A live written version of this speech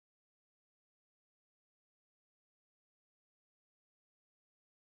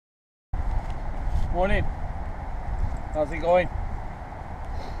Morning. How's it going?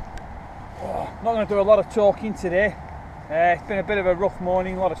 Not going to do a lot of talking today. It's been a bit of a rough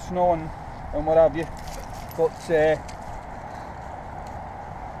morning, a lot of snow and what have you. But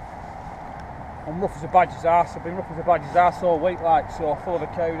I'm rough as a badger's arse. I've been rough as a badger's arse all week, like, so full of a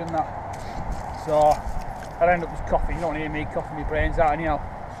cold and that. So I'd end up just coughing. You don't want to hear me coughing my brains out anyhow.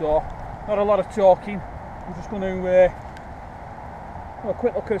 So not a lot of talking. I'm just going to have a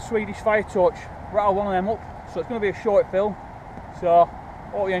quick look at a Swedish fire torch. Rattle one of them up. So it's going to be a short film. So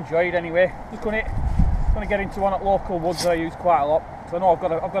hope you enjoyed anyway. Just going to get into one at local woods that I use quite a lot. So I know I've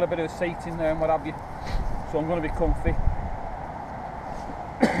got a bit of a seat in there and what have you. So I'm going to be comfy.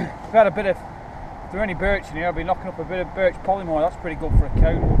 I've had a bit of, if there are any birch in here, I'll be knocking up a bit of birch polymore. That's pretty good for a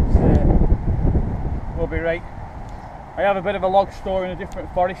cow. Will be right. I have a bit of a log store in a different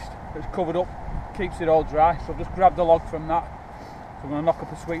forest that's covered up, keeps it all dry. So I've just grabbed a log from that. So I'm going to knock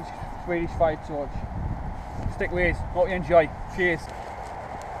up a Swedish fire torch. Stick with us. Hope you enjoy. Cheers.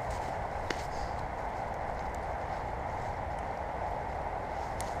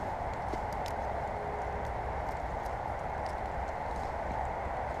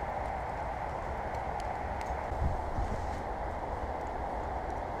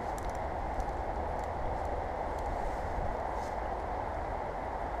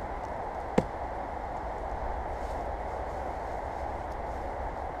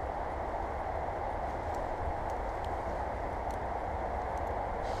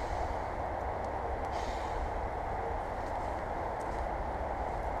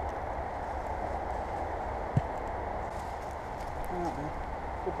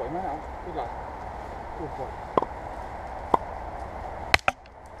 Good boy, man. Good lad. Good boy.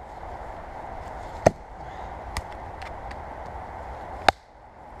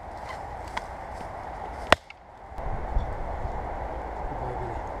 Good boy,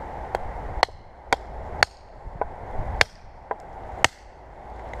 Billy.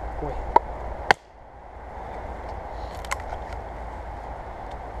 Boy.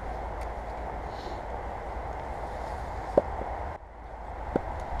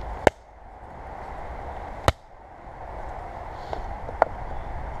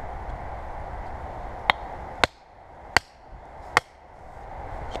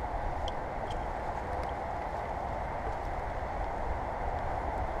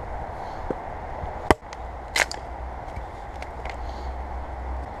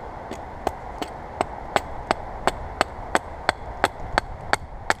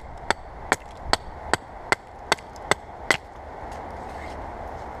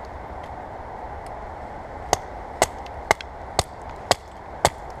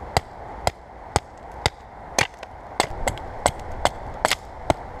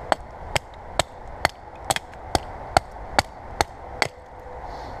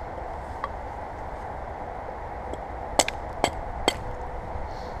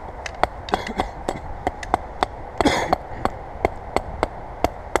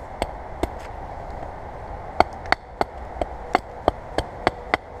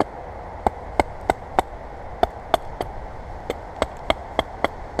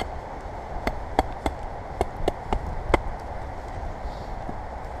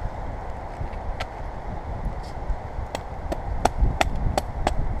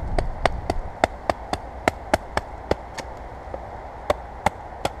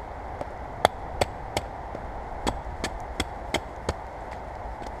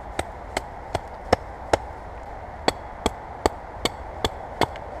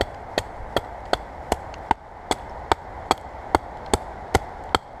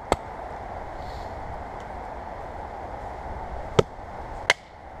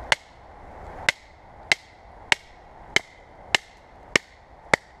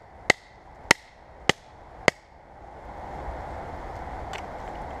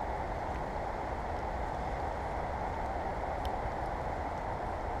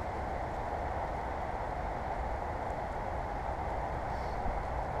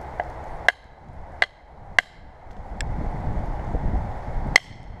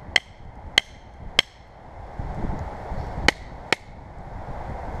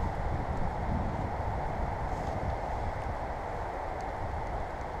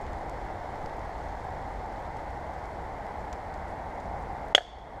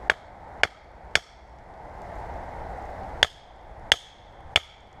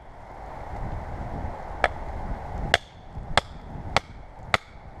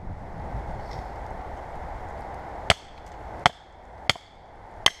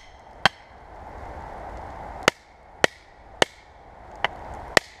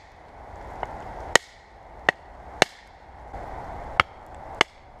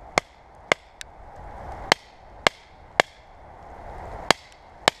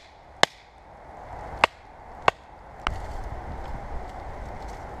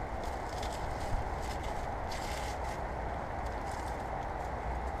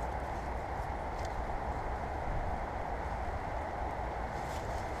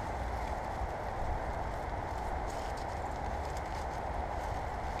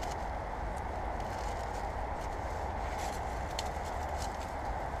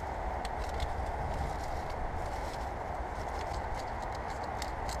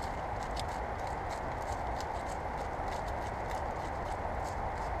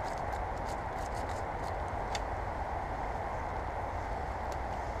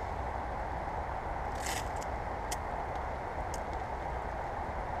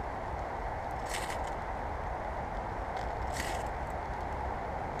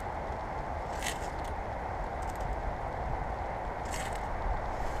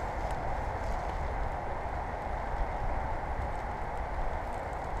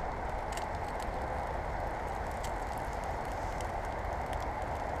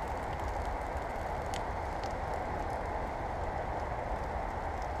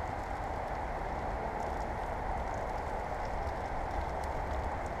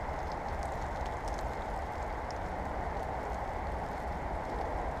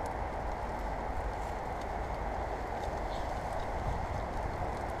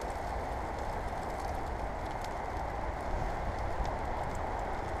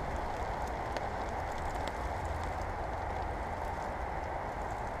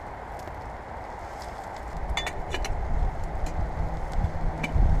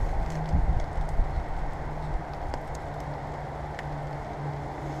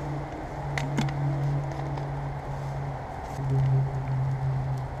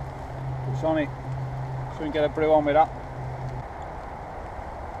 It's on it, so we can get a brew on with that.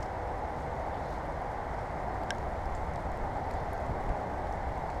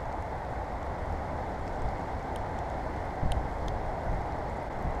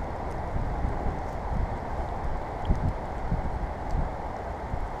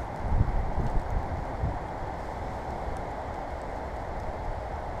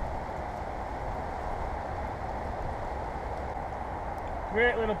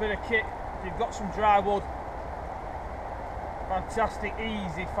 Great little bit of kit. You've got some dry wood. Fantastic,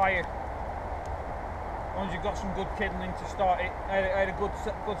 easy fire. As long as you've got some good kindling to start it. I had a good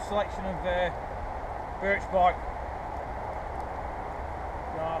selection of birch bark.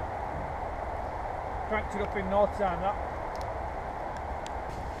 So, cranked it up in no time. That.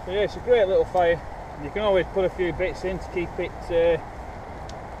 So yeah, it's a great little fire. You can always put a few bits in to keep it.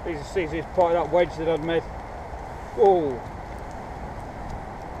 These are part of that wedge that I'd made. Whoa.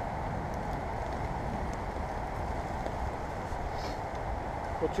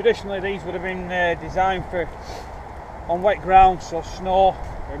 But traditionally these would have been designed for on wet ground, so snow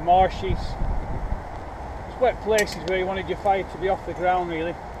or marshes. Just wet places where you wanted your fire to be off the ground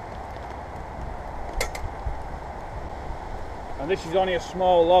really. And this is only a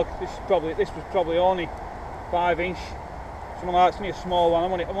small log. This was probably only 5 inch. Something like that. It's only a small one.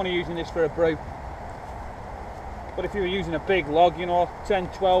 I'm only using this for a brew. But if you were using a big log, you know, 10,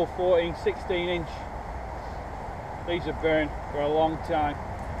 12, 14, 16 inch, these would burn for a long time.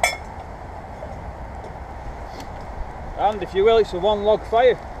 And if you will, it's a one log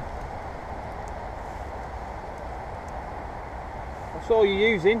fire. That's all you're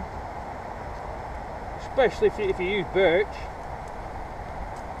using, especially if you use birch.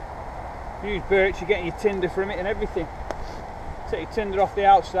 If you use birch, you're getting your tinder from it and everything. Take your tinder off the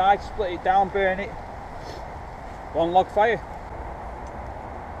outside, split it down, burn it. One log fire.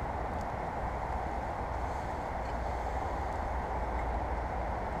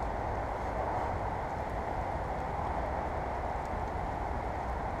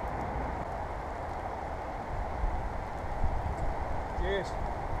 Cheers.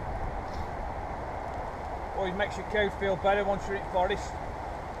 Always makes your cow feel better once you're in forest.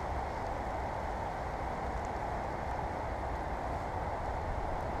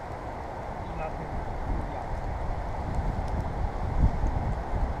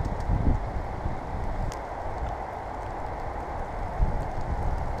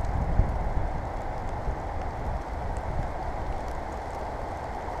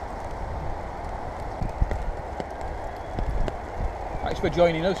 Thanks for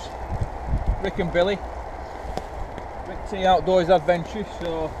joining us, Rick and Billy. Rick T Outdoors Adventures.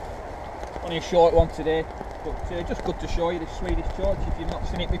 So only a short one today, but just good to show you the Swedish torch. If you've not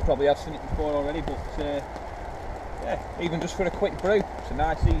seen it, we probably have seen it before already, but yeah, even just for a quick brew, it's a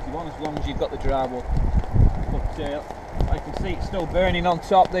nice easy one as long as you've got the dry wood. But I can see it's still burning on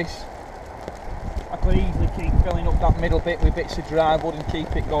top. This I could easily keep filling up that middle bit with bits of dry wood and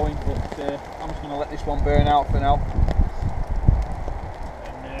keep it going, but I'm just going to let this one burn out for now.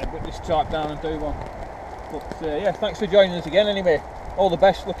 Put this tarp down and do one. But yeah, thanks for joining us again anyway. All the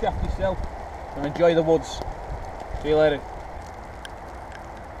best, look after yourself and enjoy the woods. See you later.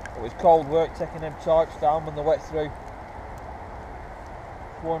 It was cold work taking them tarps down when they're wet through.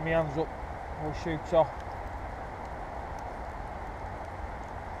 Warm my hands up, we'll shoot off.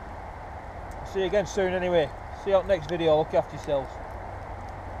 See you again soon anyway. See you out next video, look after yourselves.